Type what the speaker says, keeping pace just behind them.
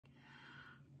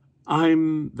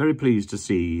I'm very pleased to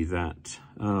see that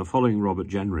following Robert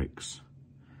Jenrick's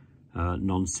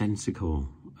nonsensical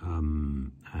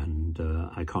and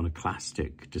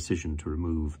iconoclastic decision to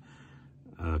remove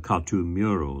cartoon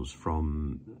murals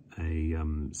from a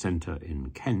centre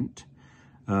in Kent,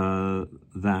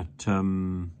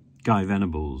 that Guy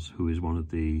Venables, who is one of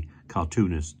the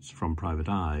cartoonists from Private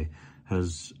Eye,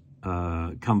 has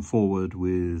come forward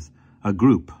with a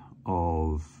group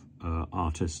of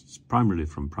artists, primarily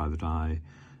from Private Eye,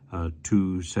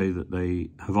 to say that they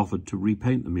have offered to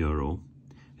repaint the mural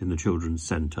in the Children's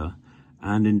Centre,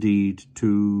 and indeed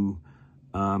to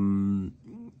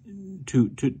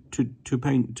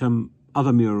paint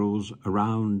other murals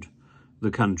around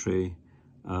the country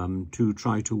to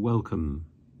try to welcome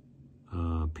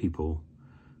people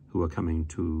who are coming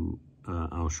to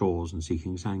our shores and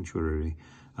seeking sanctuary.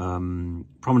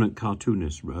 Prominent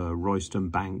cartoonists, Royston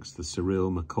Banks, the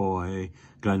Cyril McCoy,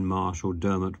 Glenn Marshall,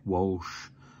 Dermot Walsh,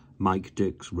 Mike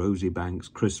Dix, Rosie Banks,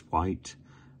 Chris White.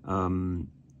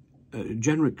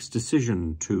 Jenrick's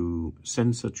decision to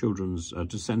censor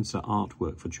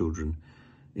artwork for children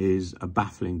is a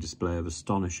baffling display of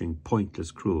astonishing,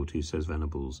 pointless cruelty, says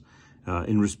Venables.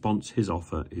 In response, his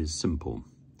offer is simple.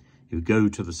 You go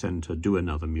to the centre, do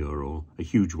another mural, a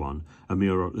huge one, a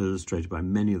mural illustrated by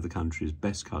many of the country's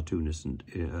best cartoonists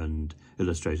and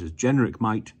illustrators. Jenrick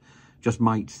might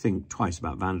think twice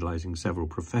about vandalising several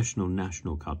professional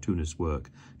national cartoonists' work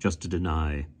just to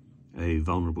deny a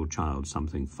vulnerable child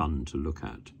something fun to look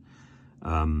at.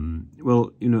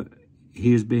 Well, you know,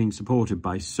 he is being supported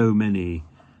by so many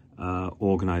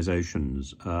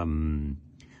organisations.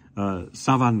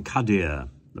 Savan Kadir,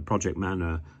 the project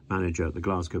manager at the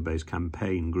Glasgow-based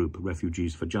campaign group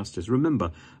Refugees for Justice.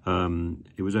 Remember,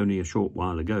 it was only a short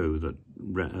while ago that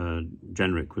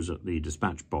Jenrick was at the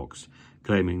dispatch box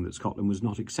claiming that Scotland was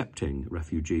not accepting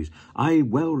refugees. I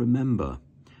well remember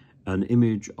an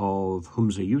image of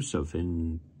Humza Yousaf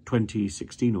in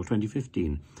 2016 or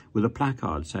 2015 with a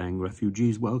placard saying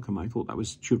 "Refugees welcome." I thought that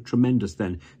was tremendous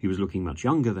then. He was looking much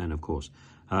younger then, of course.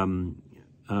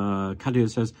 Kadir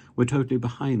says, "We're totally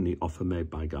behind the offer made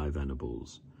by Guy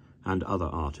Venables and other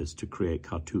artists to create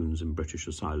cartoons in British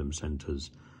asylum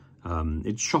centres.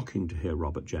 It's shocking to hear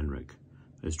Robert Jenrick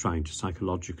is trying to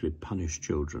psychologically punish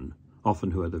children,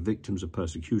 often who are the victims of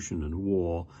persecution and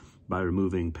war, by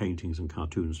removing paintings and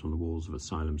cartoons from the walls of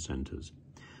asylum centres."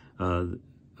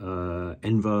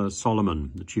 Enver Solomon,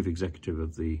 the chief executive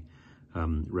of the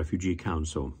Refugee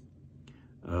Council,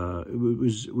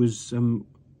 was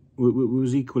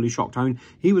equally shocked. I mean,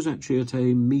 he was actually at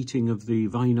a meeting of the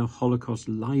Wiener Holocaust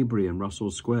Library in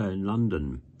Russell Square in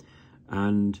London,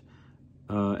 and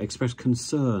expressed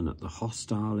concern at the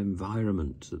hostile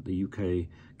environment that the UK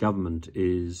government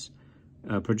is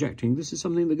projecting. This is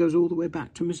something that goes all the way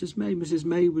back to Mrs. May. Mrs.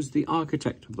 May was the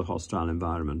architect of the hostile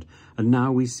environment, and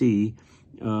now we see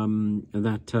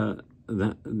that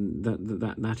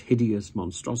hideous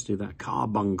monstrosity, that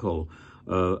carbuncle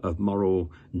of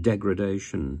moral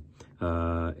degradation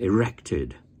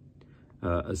erected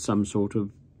as some sort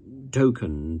of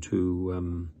token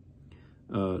to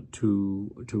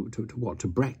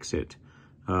Brexit.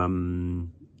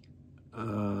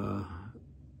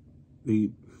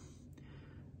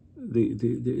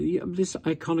 This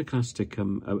iconoclastic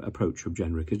approach of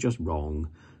Jenrick is just wrong.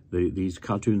 These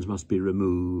cartoons must be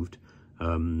removed.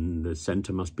 The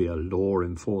centre must be a law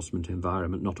enforcement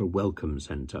environment, not a welcome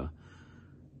centre.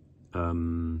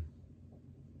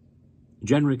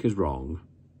 Jenrick is wrong,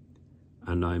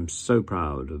 and I'm so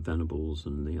proud of Venables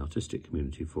and the artistic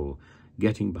community for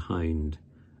getting behind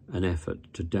an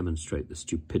effort to demonstrate the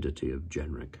stupidity of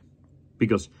Jenrick,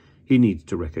 because he needs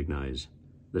to recognise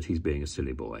that he's being a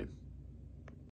silly boy.